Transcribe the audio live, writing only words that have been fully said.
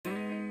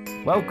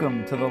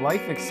Welcome to the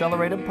Life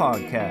Accelerated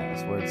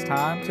podcast, where it's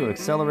time to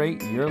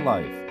accelerate your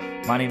life.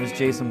 My name is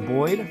Jason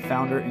Boyd,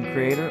 founder and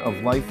creator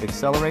of Life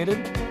Accelerated.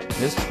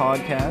 This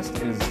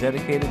podcast is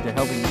dedicated to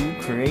helping you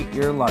create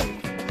your life.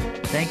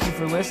 Thank you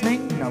for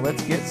listening. Now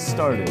let's get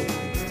started.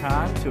 It's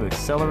time to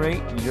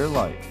accelerate your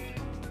life.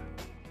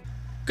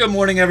 Good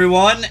morning,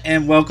 everyone,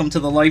 and welcome to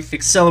the Life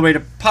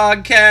Accelerated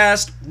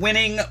podcast,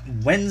 Winning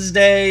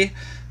Wednesday,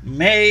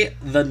 May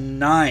the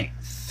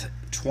 9th,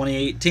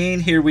 2018.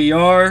 Here we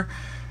are.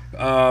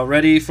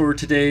 Ready for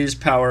today's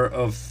Power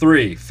of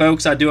Three.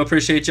 Folks, I do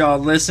appreciate y'all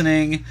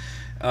listening.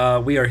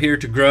 We are here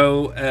to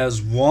grow as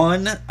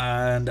one,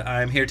 and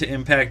I'm here to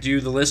impact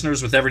you, the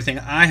listeners, with everything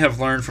I have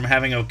learned from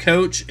having a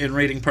coach and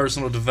reading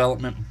personal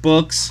development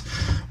books,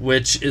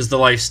 which is the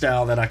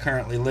lifestyle that I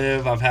currently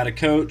live. I've had a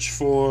coach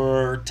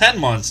for 10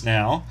 months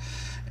now,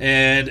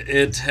 and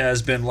it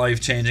has been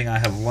life-changing. I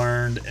have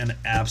learned an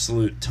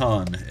absolute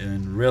ton,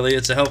 and really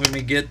it's helping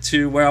me get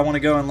to where I want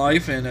to go in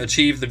life and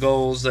achieve the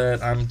goals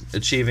that I'm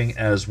achieving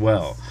as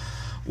well.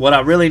 What I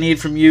really need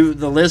from you,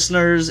 the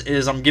listeners,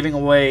 is I'm giving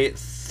away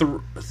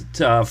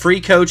free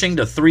coaching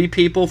to 3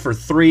 people for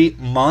 3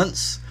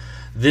 months.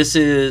 This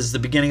is the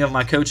beginning of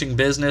my coaching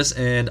business,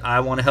 and I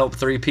want to help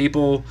 3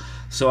 people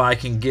so I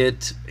can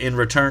get, in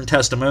return,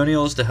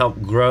 testimonials to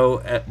help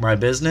grow at my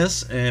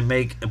business and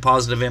make a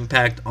positive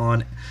impact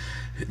on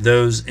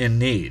those in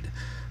need.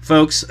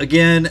 Folks,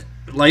 again,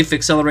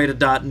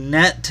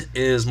 lifeaccelerated.net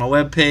is my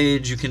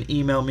webpage. You can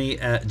email me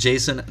at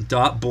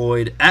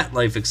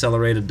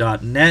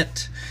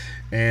jason.boyd@lifeaccelerated.net,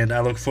 and I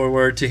look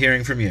forward to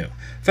hearing from you.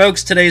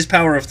 Folks, today's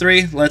Power of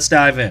Three, let's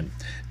dive in.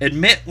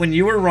 Admit when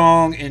you were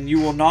wrong, and you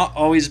will not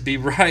always be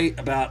right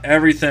about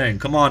everything.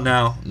 Come on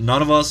now.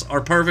 None of us are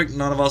perfect.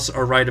 None of us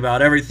are right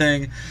about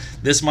everything.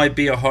 This might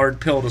be a hard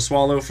pill to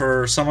swallow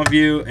for some of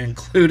you,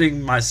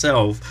 including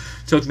myself.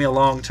 It took me a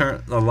long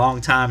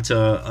time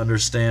to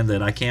understand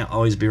that I can't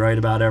always be right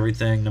about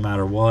everything, no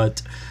matter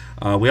what.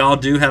 We all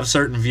do have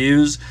certain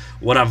views.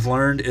 What I've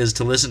learned is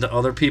to listen to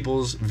other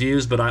people's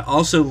views, but I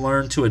also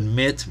learned to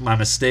admit my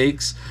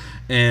mistakes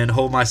and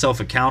hold myself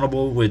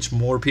accountable, which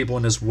more people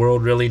in this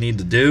world really need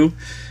to do.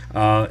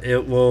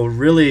 It will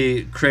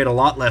really create a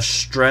lot less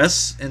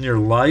stress in your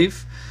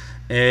life,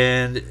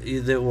 and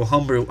it will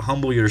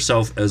humble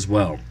yourself as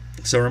well.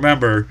 So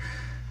remember,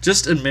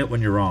 just admit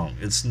when you're wrong.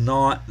 It's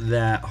not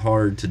that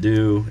hard to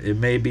do. It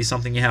may be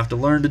something you have to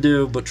learn to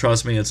do, but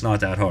trust me, it's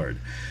not that hard.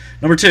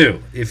 Number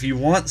 2, if you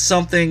want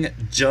something,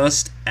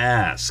 just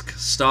ask.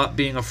 Stop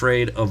being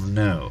afraid of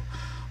no.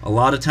 A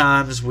lot of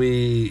times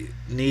we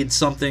need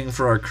something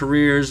for our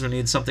careers, we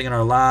need something in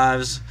our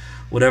lives,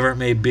 whatever it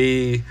may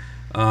be.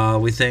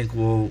 We think,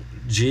 well,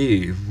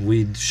 gee,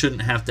 we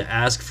shouldn't have to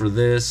ask for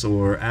this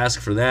or ask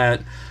for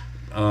that.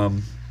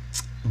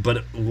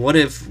 But what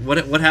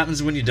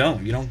happens when you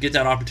don't? You don't get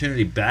that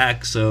opportunity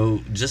back,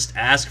 so just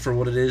ask for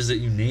what it is that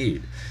you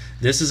need.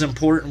 This is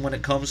important when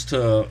it comes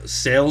to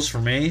sales for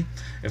me.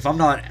 If I'm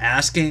not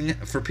asking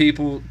for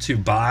people to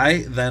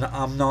buy, then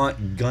I'm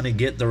not going to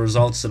get the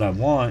results that I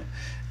want.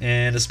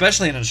 And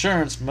especially in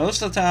insurance,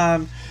 most of the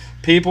time,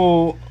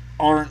 people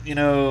aren't,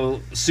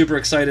 super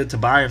excited to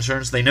buy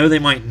insurance. They know they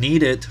might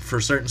need it for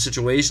certain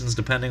situations,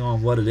 depending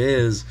on what it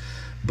is.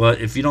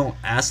 But if you don't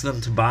ask them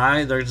to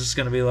buy, they're just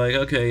going to be like,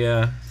 okay,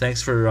 yeah,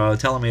 thanks for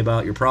telling me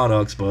about your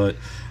products, but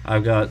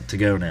I've got to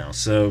go now.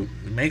 So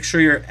make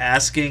sure you're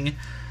asking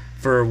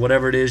for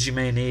whatever it is you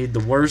may need. The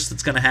worst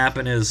that's going to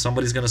happen is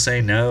somebody's going to say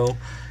no,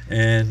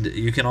 and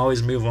you can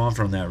always move on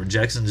from that.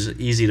 Rejection is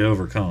easy to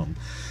overcome.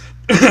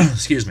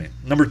 Excuse me.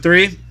 Number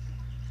 3,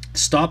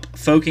 stop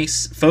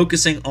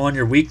focusing on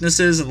your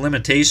weaknesses and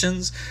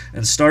limitations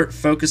and start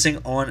focusing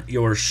on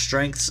your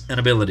strengths and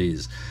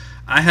abilities.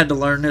 I had to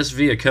learn this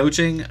via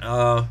coaching.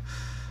 I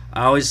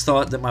always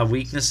thought that my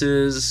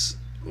weaknesses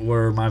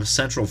were my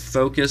central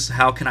focus.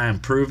 How can I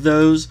improve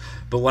those?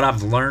 But what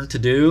I've learned to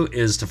do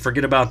is to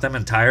forget about them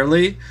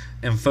entirely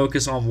and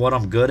focus on what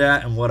I'm good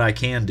at and what I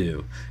can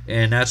do.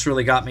 And that's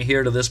really got me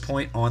here to this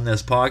point on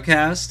this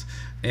podcast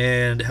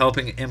and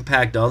helping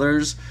impact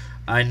others.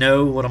 I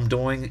know what I'm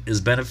doing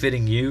is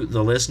benefiting you,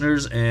 the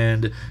listeners,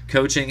 and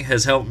coaching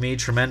has helped me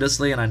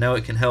tremendously, and I know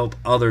it can help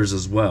others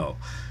as well.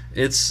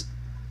 It's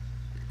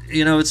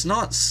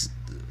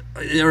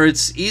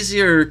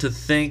easier to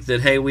think that,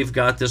 hey, we've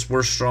got this,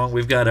 we're strong,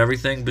 we've got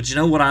everything. But you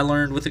know what I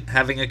learned with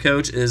having a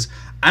coach is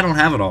I don't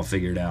have it all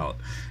figured out.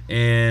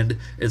 And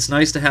it's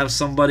nice to have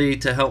somebody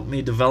to help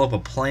me develop a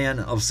plan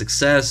of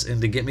success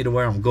and to get me to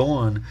where I'm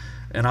going.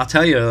 And I'll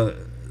tell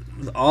you,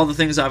 all the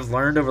things I've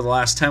learned over the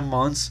last 10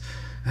 months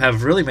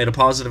have really made a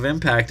positive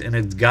impact, and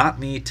it got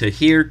me to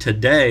here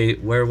today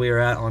where we are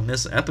at on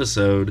this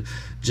episode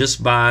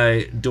just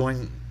by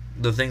doing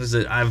the things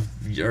that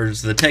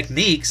the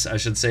techniques, I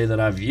should say,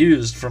 that I've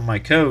used from my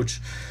coach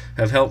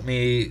have helped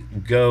me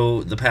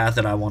go the path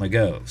that I want to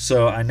go.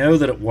 So I know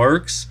that it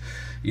works.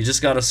 You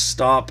just got to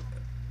stop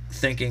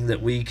thinking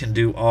that we can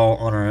do all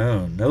on our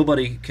own.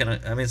 Nobody can.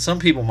 I mean, some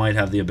people might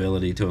have the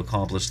ability to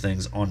accomplish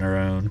things on their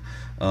own,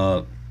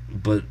 but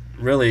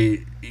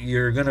really,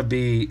 you're going to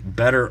be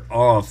better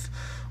off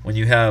when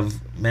you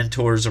have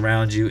mentors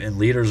around you and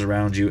leaders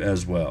around you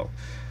as well.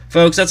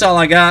 Folks, that's all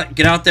I got.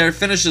 Get out there,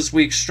 finish this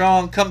week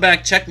strong. Come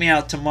back, check me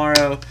out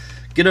tomorrow.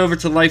 Get over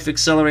to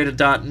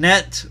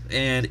lifeaccelerated.net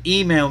and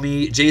email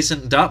me,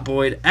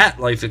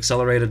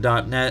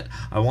 jason.boyd@lifeaccelerated.net.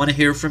 I want to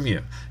hear from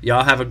you.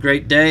 Y'all have a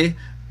great day,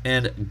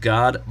 and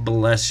God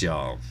bless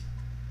y'all.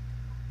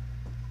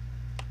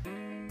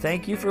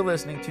 Thank you for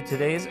listening to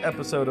today's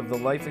episode of the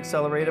Life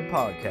Accelerated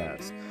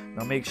podcast.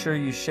 Now make sure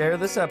you share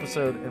this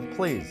episode, and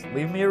please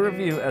leave me a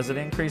review as it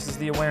increases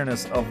the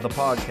awareness of the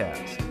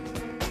podcast.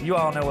 You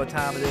all know what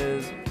time it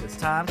is. It's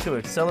time to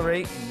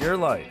accelerate your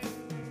life.